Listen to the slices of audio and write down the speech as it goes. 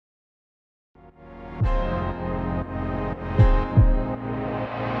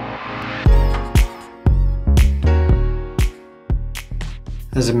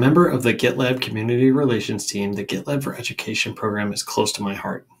As a member of the GitLab community relations team, the GitLab for Education program is close to my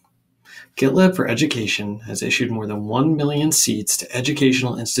heart. GitLab for Education has issued more than 1 million seats to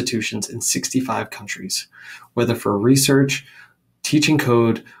educational institutions in 65 countries, whether for research, teaching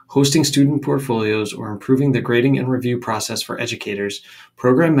code, hosting student portfolios, or improving the grading and review process for educators.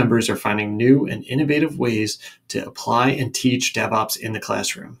 Program members are finding new and innovative ways to apply and teach DevOps in the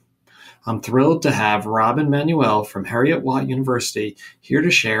classroom. I'm thrilled to have Rob and Manuel from Heriot-Watt University here to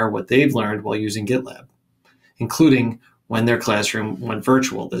share what they've learned while using GitLab, including when their classroom went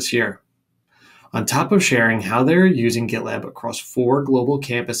virtual this year. On top of sharing how they're using GitLab across 4 global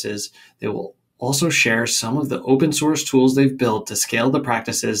campuses, they will also share some of the open source tools they've built to scale the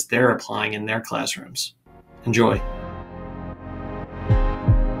practices they're applying in their classrooms. Enjoy.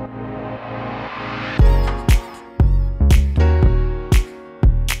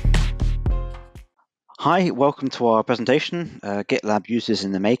 Hi, welcome to our presentation, GitLab Uses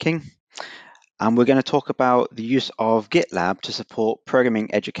in the Making. And we're going to talk about the use of GitLab to support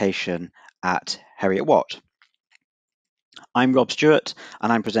programming education at Heriot-Watt. I'm Rob Stewart,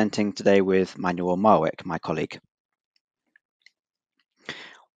 and I'm presenting today with Manuel Maarek, my colleague.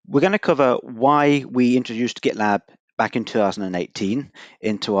 We're going to cover why we introduced GitLab back in 2018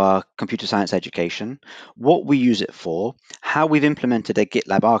 into our computer science education, what we use it for, how we've implemented a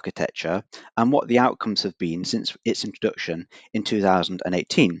GitLab architecture, and what the outcomes have been since its introduction in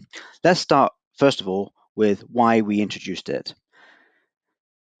 2018. Let's start, first of all, with why we introduced it.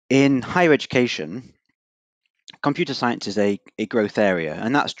 In higher education, computer science is a growth area,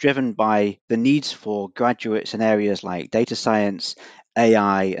 and that's driven by the needs for graduates in areas like data science,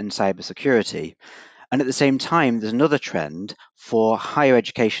 AI, and cybersecurity. And at the same time, there's another trend for higher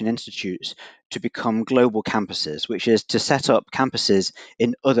education institutes to become global campuses, which is to set up campuses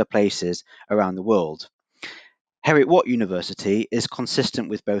in other places around the world. Heriot-Watt University is consistent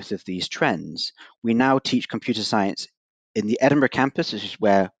with both of these trends. We now teach computer science in the Edinburgh campus, which is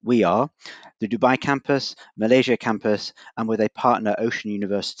where we are, the Dubai campus, Malaysia campus, and with a partner, Ocean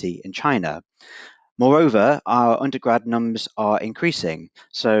University in China. Moreover, our undergrad numbers are increasing.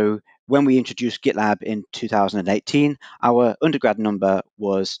 So when we introduced GitLab in 2018, our undergrad number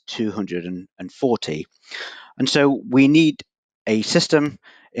was 240. And so we need a system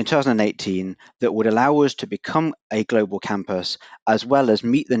in 2018 that would allow us to become a global campus as well as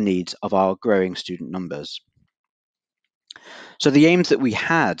meet the needs of our growing student numbers. So the aims that we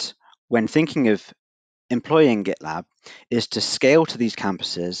had when thinking of employing GitLab is to scale to these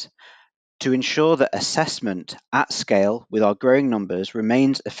campuses, to ensure that assessment at scale with our growing numbers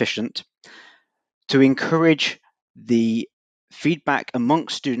remains efficient, to encourage the feedback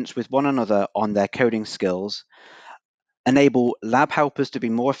amongst students with one another on their coding skills, enable lab helpers to be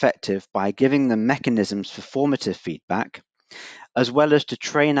more effective by giving them mechanisms for formative feedback, as well as to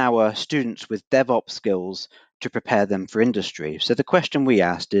train our students with DevOps skills to prepare them for industry. So the question we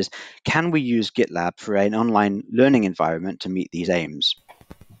asked is, can we use GitLab for an online learning environment to meet these aims?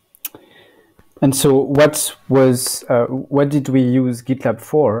 And so what did we use GitLab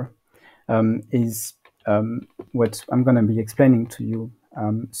for is what I'm going to be explaining to you.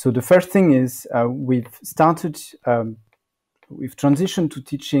 So the first thing is we've transitioned to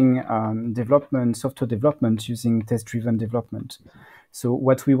teaching software development using test-driven development. So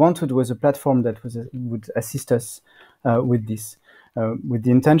what we wanted was a platform that would assist us with this, with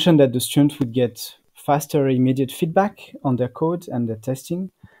the intention that the students would get faster, immediate feedback on their code and their testing,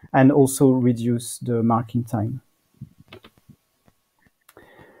 and also reduce the marking time.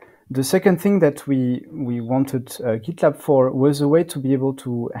 The second thing that we wanted GitLab for was a way to be able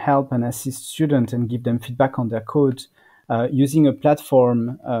to help and assist students and give them feedback on their code using a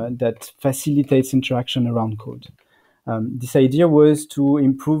platform that facilitates interaction around code. This idea was to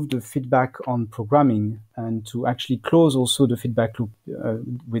improve the feedback on programming and to actually close also the feedback loop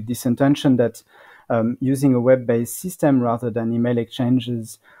with this intention that using a web-based system rather than email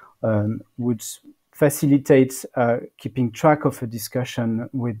exchanges would facilitate keeping track of a discussion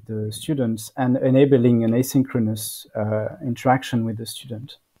with the students and enabling an asynchronous interaction with the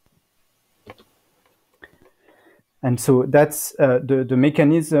student. And so that's the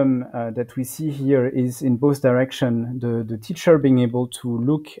mechanism that we see here is in both directions. The teacher being able to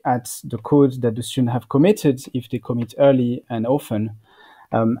look at the code that the student have committed if they commit early and often,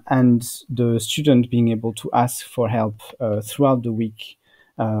 and the student being able to ask for help throughout the week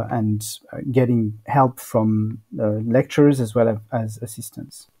and getting help from lecturers as well as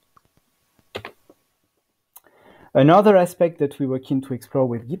assistants. Another aspect that we were keen to explore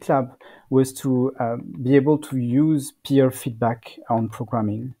with GitLab was to be able to use peer feedback on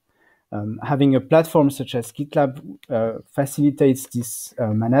programming. Having a platform such as GitLab facilitates this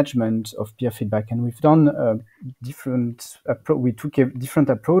management of peer feedback, and we've done we took different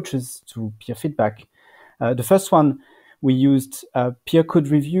approaches to peer feedback. The first one, we used peer code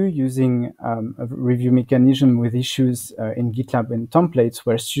review using a review mechanism with issues in GitLab and templates,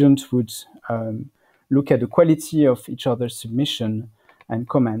 where students would look at the quality of each other's submission and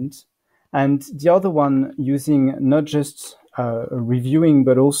comment. And the other one, using not just reviewing,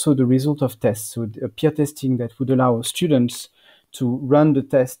 but also the result of tests. So peer testing that would allow students to run the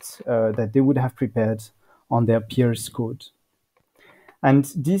tests that they would have prepared on their peers' code. And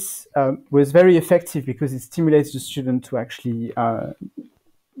this was very effective because it stimulates the student to actually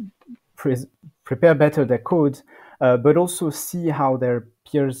prepare better their code, but also see how their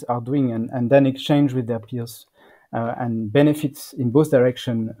peers are doing and then exchange with their peers and benefits in both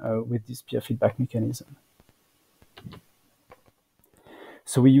directions with this peer feedback mechanism.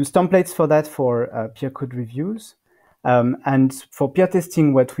 So we use templates for that, for peer code reviews. And for peer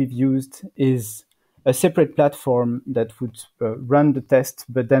testing, what we've used is a separate platform that would run the test,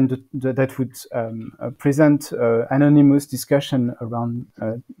 but then that would present anonymous discussion around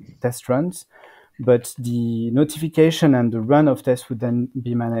test runs. But the notification and the run of tests would then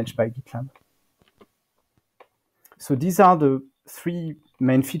be managed by GitLab. So these are the three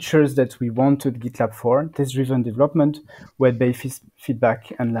main features that we wanted GitLab for: test-driven development, web-based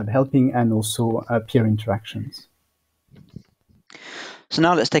feedback, and lab helping, and also peer interactions. So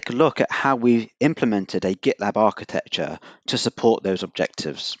now let's take a look at how we've implemented a GitLab architecture to support those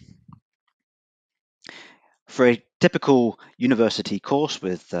objectives. For a typical university course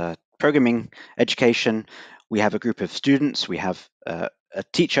with programming education, we have a group of students, we have a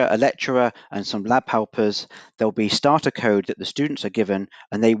teacher, a lecturer, and some lab helpers. There'll be starter code that the students are given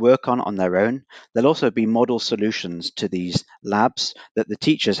and they work on their own. There'll also be model solutions to these labs that the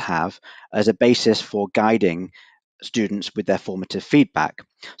teachers have as a basis for guiding students with their formative feedback.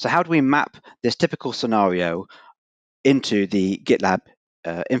 So how do we map this typical scenario into the GitLab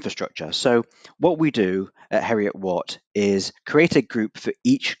infrastructure? So what we do at Heriot-Watt is create a group for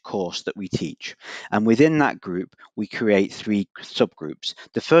each course that we teach. And within that group, we create 3 subgroups.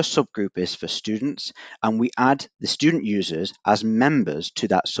 The first subgroup is for students, and we add the student users as members to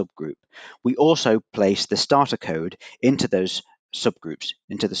that subgroup. We also place the starter code into those subgroups,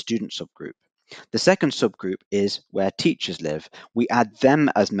 into the student subgroup. The second subgroup is where teachers live. We add them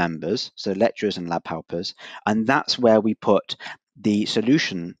as members, so lecturers and lab helpers, and that's where we put the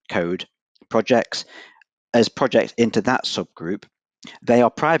solution code projects as projects into that subgroup. They are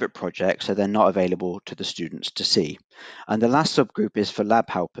private projects, so they're not available to the students to see. And the last subgroup is for lab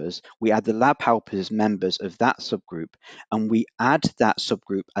helpers. We add the lab helpers as members of that subgroup, and we add that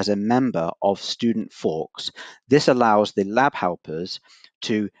subgroup as a member of student forks. This allows the lab helpers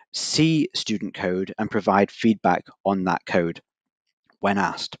to see student code and provide feedback on that code when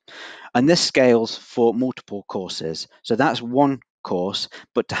asked. And this scales for multiple courses. So that's one course,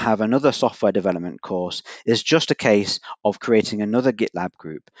 but to have another software development course is just a case of creating another GitLab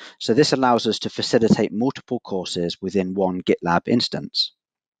group. So this allows us to facilitate multiple courses within one GitLab instance.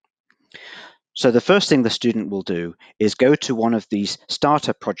 So the first thing the student will do is go to one of these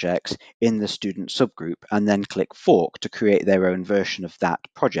starter projects in the student subgroup and then click fork to create their own version of that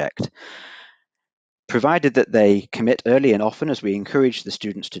project. Provided that they commit early and often, as we encourage the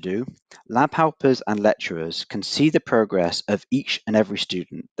students to do, lab helpers and lecturers can see the progress of each and every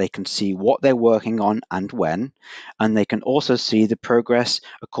student. They can see what they're working on and when, and they can also see the progress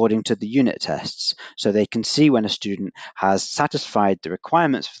according to the unit tests. So they can see when a student has satisfied the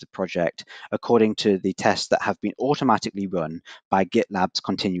requirements of the project according to the tests that have been automatically run by GitLab's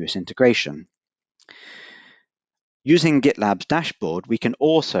continuous integration. Using GitLab's dashboard, we can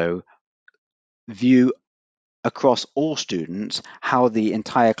also view across all students how the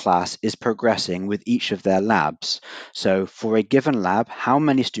entire class is progressing with each of their labs. So for a given lab, how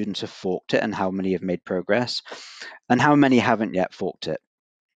many students have forked it and how many have made progress, and how many haven't yet forked it.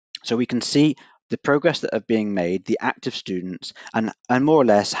 So we can see the progress that are being made, the active students, and more or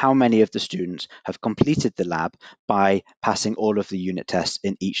less how many of the students have completed the lab by passing all of the unit tests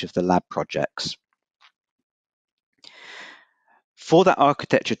in each of the lab projects. For that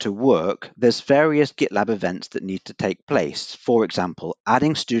architecture to work, there's various GitLab events that need to take place. For example,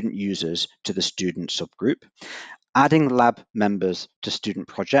 adding student users to the student subgroup, adding lab members to student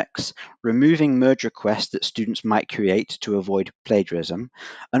projects, removing merge requests that students might create to avoid plagiarism,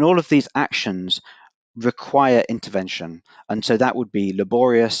 and all of these actions require intervention. And so that would be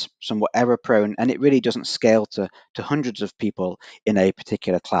laborious, somewhat error prone, and it really doesn't scale to hundreds of people in a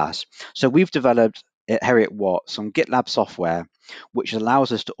particular class. So we've developed at Heriot-Watt some GitLab software which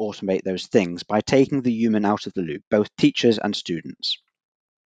allows us to automate those things by taking the human out of the loop, both teachers and students.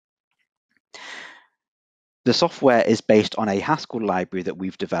 The software is based on a Haskell library that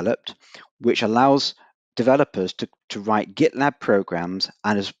we've developed, which allows developers to write GitLab programs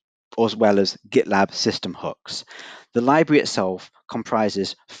and as well as GitLab system hooks. The library itself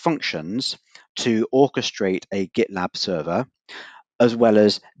comprises functions to orchestrate a GitLab server, as well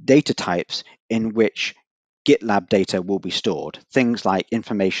as data types in which GitLab data will be stored, things like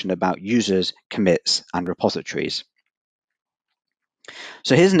information about users, commits, and repositories.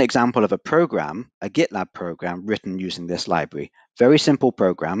 So here's an example of a program, a GitLab program written using this library. Very simple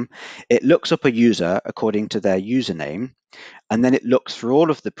program. It looks up a user according to their username, and then it looks for all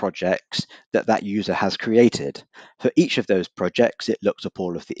of the projects that that user has created. For each of those projects, it looks up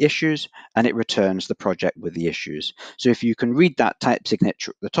all of the issues, and it returns the project with the issues. So if you can read that type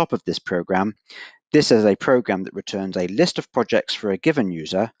signature at the top of this program, this is a program that returns a list of projects for a given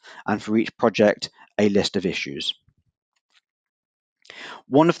user, and for each project, a list of issues.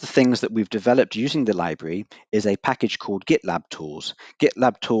 One of the things that we've developed using the library is a package called GitLab Tools.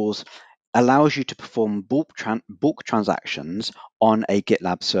 GitLab Tools allows you to perform bulk transactions on a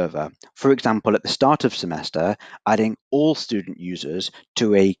GitLab server. For example, at the start of semester, adding all student users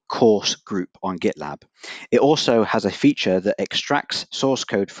to a course group on GitLab. It also has a feature that extracts source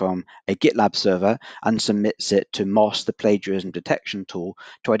code from a GitLab server and submits it to MOS, the plagiarism detection tool,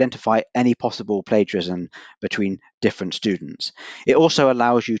 to identify any possible plagiarism between different students. It also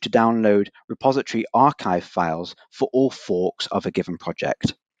allows you to download repository archive files for all forks of a given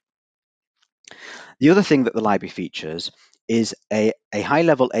project. The other thing that the library features is a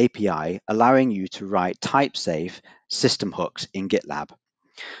high-level API allowing you to write type-safe system hooks in GitLab.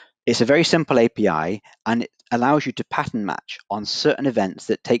 It's a very simple API, and it allows you to pattern match on certain events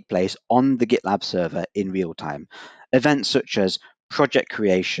that take place on the GitLab server in real time. Events such as project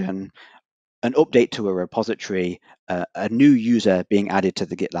creation, an update to a repository, a new user being added to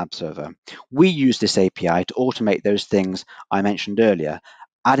the GitLab server. We use this API to automate those things I mentioned earlier,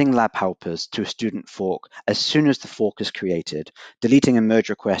 adding lab helpers to a student fork as soon as the fork is created, deleting a merge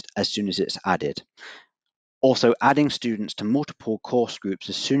request as soon as it's added. Also adding students to multiple course groups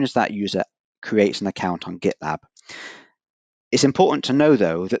as soon as that user creates an account on GitLab. It's important to know,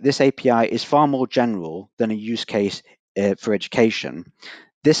 though, that this API is far more general than a use case for education.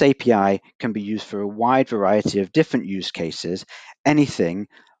 This API can be used for a wide variety of different use cases, anything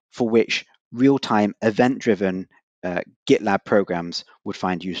for which real-time event-driven GitLab programs would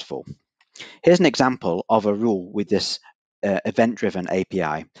find useful. Here's an example of a rule with this event-driven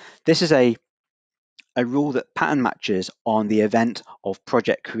API. This is a rule that pattern matches on the event of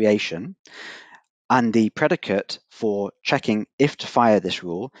project creation, and the predicate for checking if to fire this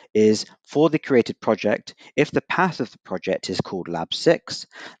rule is for the created project. If the path of the project is called Lab 6,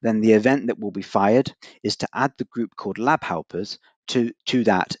 then the event that will be fired is to add the group called Lab Helpers to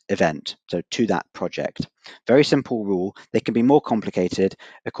that event, so to that project. Very simple rule. They can be more complicated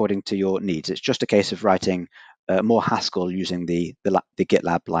according to your needs. It's just a case of writing more Haskell using the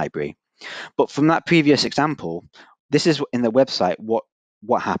GitLab library. But from that previous example, this is in the website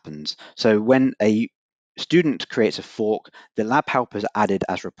what happens. So when a student creates a fork, the lab helpers are added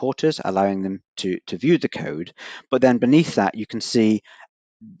as reporters, allowing them to view the code. But then beneath that, you can see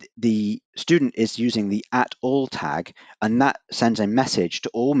the student is using the @all tag, and that sends a message to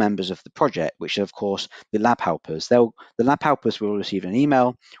all members of the project, which are, of course, the lab helpers. The lab helpers will receive an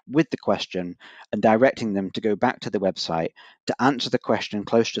email with the question and directing them to go back to the website to answer the question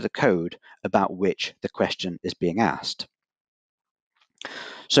close to the code about which the question is being asked.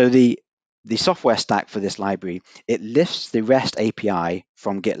 So the software stack for this library, it lifts the REST API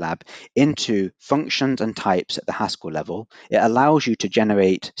from GitLab into functions and types at the Haskell level. It allows you to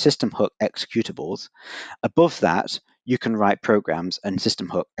generate system hook executables. Above that, you can write programs and system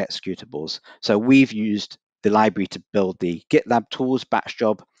hook executables. So we've used the library to build the GitLab tools batch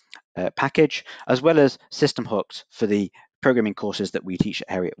job package, as well as system hooks for the programming courses that we teach at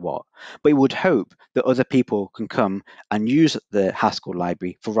Heriot-Watt. But we would hope that other people can come and use the Haskell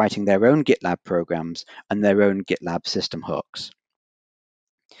library for writing their own GitLab programs and their own GitLab system hooks.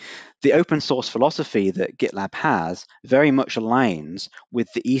 The open source philosophy that GitLab has very much aligns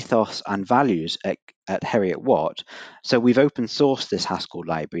with the ethos and values at Heriot-Watt, so we've open sourced this Haskell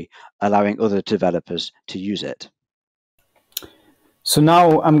library, allowing other developers to use it. So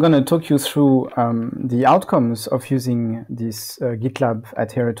now I'm going to talk you through the outcomes of using this GitLab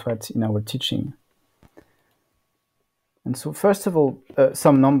at Heriot-Watt in our teaching. And so, first of all,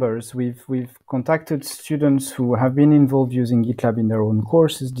 some numbers. We've contacted students who have been involved using GitLab in their own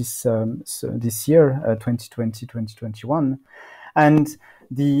courses this year, 2020, 2021, and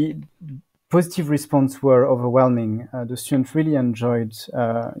the positive response were overwhelming. The students really enjoyed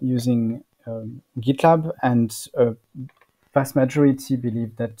using GitLab, and a vast majority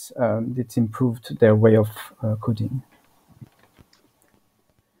believe that it improved their way of coding.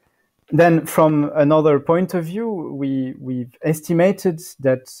 Then, from another point of view, we've estimated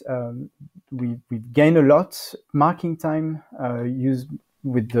that we've gained a lot marking time used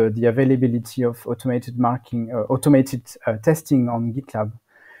with the availability of automated marking, automated testing on GitLab.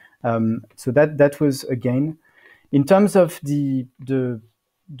 So that was a gain. In terms of the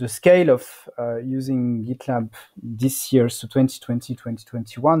scale of using GitLab this year, so 2020,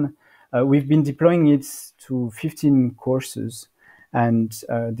 2021, we've been deploying it to 15 courses. And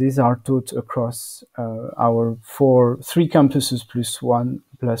these are taught across our three campuses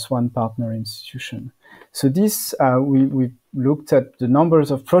plus one partner institution. So this, we looked at the numbers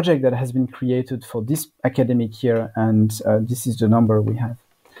of projects that has been created for this academic year, and this is the number we have,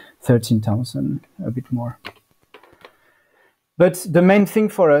 13,000, a bit more. But the main thing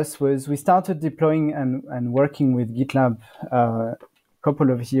for us was we started deploying and working with GitLab a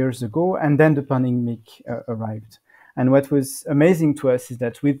couple of years ago, and then the pandemic arrived. And what was amazing to us is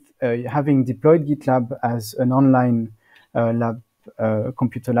that with having deployed GitLab as an online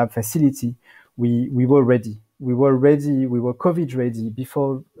computer lab facility, we were ready. We were ready, we were COVID ready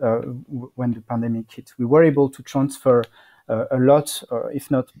before when the pandemic hit. We were able to transfer a lot,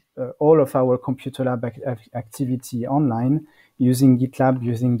 if not all of our computer lab activity online using GitLab,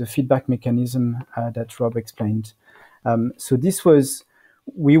 using the feedback mechanism that Rob explained. So this was,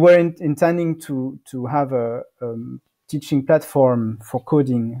 we were intending to have a teaching platform for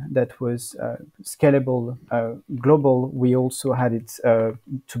coding that was scalable, global. We also had it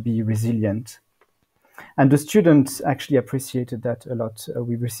to be resilient. And the students actually appreciated that a lot.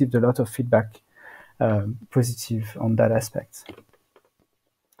 We received a lot of feedback, positive on that aspect.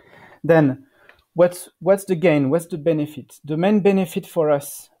 Then, what's the gain? What's the benefit? The main benefit for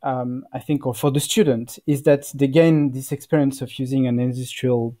us, I think, or for the student, is that they gain this experience of using an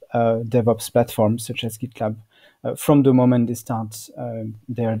industrial DevOps platform such as GitLab from the moment they start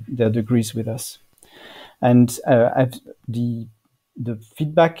their degrees with us. And the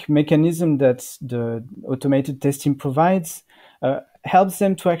feedback mechanism that the automated testing provides helps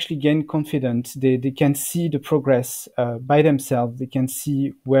them to actually gain confidence. They can see the progress by themselves. They can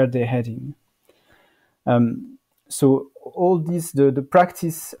see where they're heading. So all these, the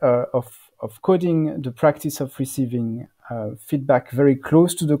practice of coding, the practice of receiving feedback very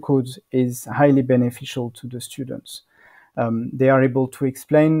close to the code is highly beneficial to the students. They are able to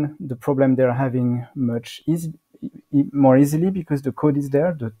explain the problem they're having more easily because the code is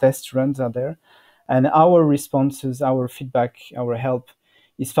there, the test runs are there, and our responses, our feedback, our help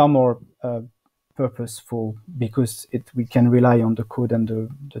is far more purposeful because we can rely on the code and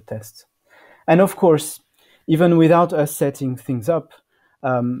the test. And of course, even without us setting things up,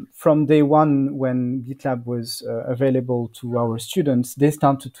 from day one, when GitLab was available to our students, they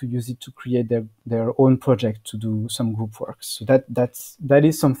started to use it to create their own project to do some group work. So that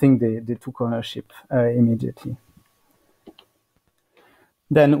is something they took ownership immediately.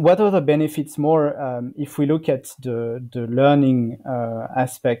 Then what are the benefits more if we look at the learning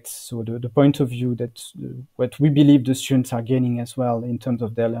aspects, so the point of view that what we believe the students are gaining as well in terms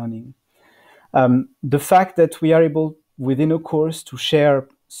of their learning. The fact that we are able within a course to share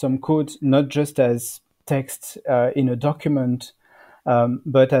some code, not just as text in a document,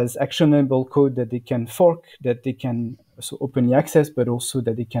 but as actionable code that they can fork, that they can also openly access, but also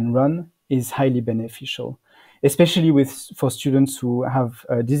that they can run, is highly beneficial. Especially for students who have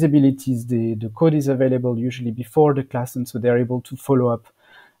disabilities, the code is available usually before the class, and so they're able to follow up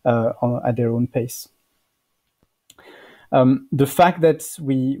at their own pace. The fact that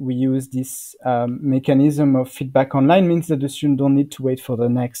we use this mechanism of feedback online means that the students don't need to wait for the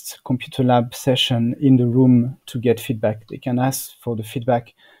next computer lab session in the room to get feedback. They can ask for the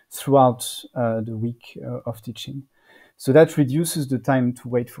feedback throughout the week of teaching. So that reduces the time to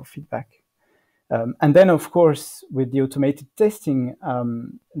wait for feedback. And then, of course, with the automated testing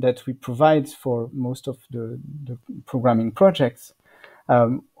that we provide for most of the programming projects,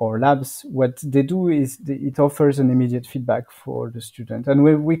 or labs, what they do is it offers an immediate feedback for the student. And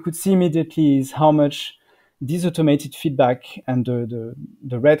what we could see immediately is how much this automated feedback and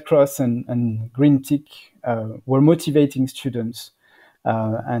the red cross and green tick were motivating students.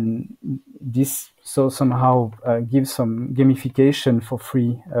 And this so somehow gives some gamification for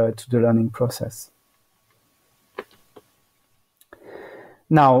free to the learning process.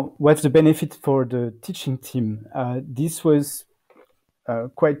 Now, what's the benefit for the teaching team? This was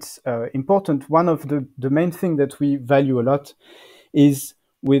quite important. One of the main things that we value a lot is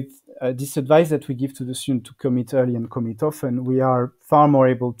with this advice that we give to the student to commit early and commit often, we are far more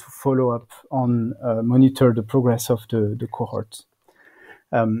able to follow up on monitor the progress of the cohort.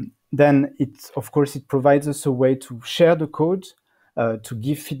 Then of course, it provides us a way to share the code, to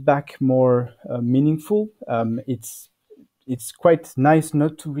give feedback more meaningful. It's quite nice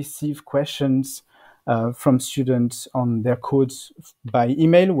not to receive questions from students on their codes by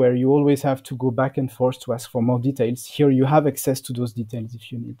email, where you always have to go back and forth to ask for more details. Here you have access to those details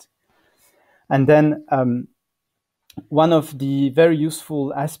if you need. And then one of the very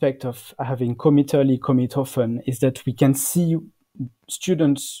useful aspects of having commit early, commit often is that we can see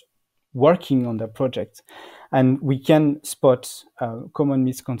students working on their project, and we can spot common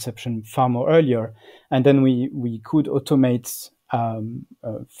misconception far more earlier, and then we could automate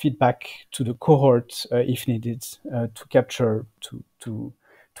feedback to the cohort if needed to capture to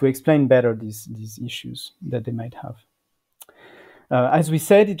explain better these issues that they might have. As we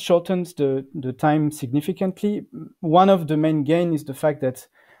said, it shortens the time significantly. One of the main gains is the fact that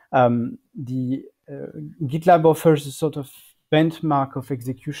the GitLab offers a sort of benchmark of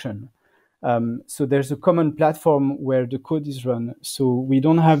execution. So there's a common platform where the code is run. So we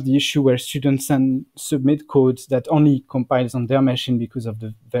don't have the issue where students submit codes that only compiles on their machine because of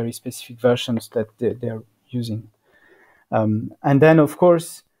the very specific versions that they're using. And then, of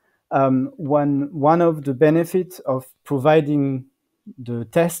course, one of the benefits of providing the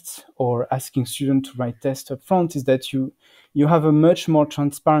tests or asking students to write tests up front is that you have a much more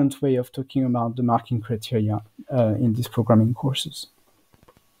transparent way of talking about the marking criteria in these programming courses.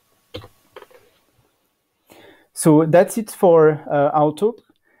 So that's it for our talk.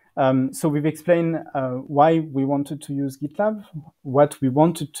 So we've explained why we wanted to use GitLab, what we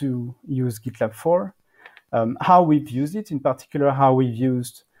wanted to use GitLab for, how we've used it, in particular how we've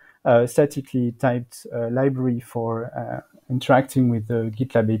used statically typed library for interacting with the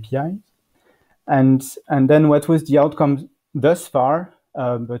GitLab API, and then what was the outcome thus far,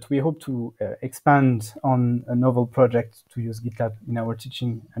 but we hope to expand on a novel project to use GitLab in our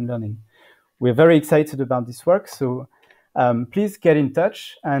teaching and learning. We're very excited about this work, so please get in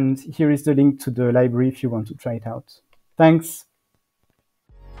touch, and here is the link to the library if you want to try it out. Thanks.